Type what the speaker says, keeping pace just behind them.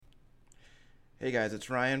Hey guys, it's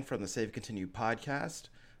Ryan from the Save Continue podcast.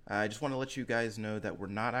 I just want to let you guys know that we're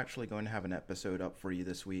not actually going to have an episode up for you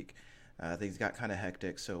this week. Things got kind of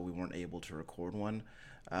hectic, so we weren't able to record one.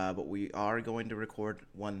 But we are going to record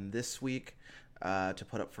one this week to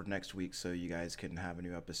put up for next week so you guys can have a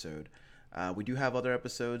new episode. We do have other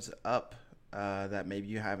episodes up that maybe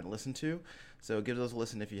you haven't listened to, so give those a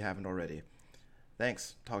listen if you haven't already.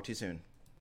 Thanks. Talk to you soon.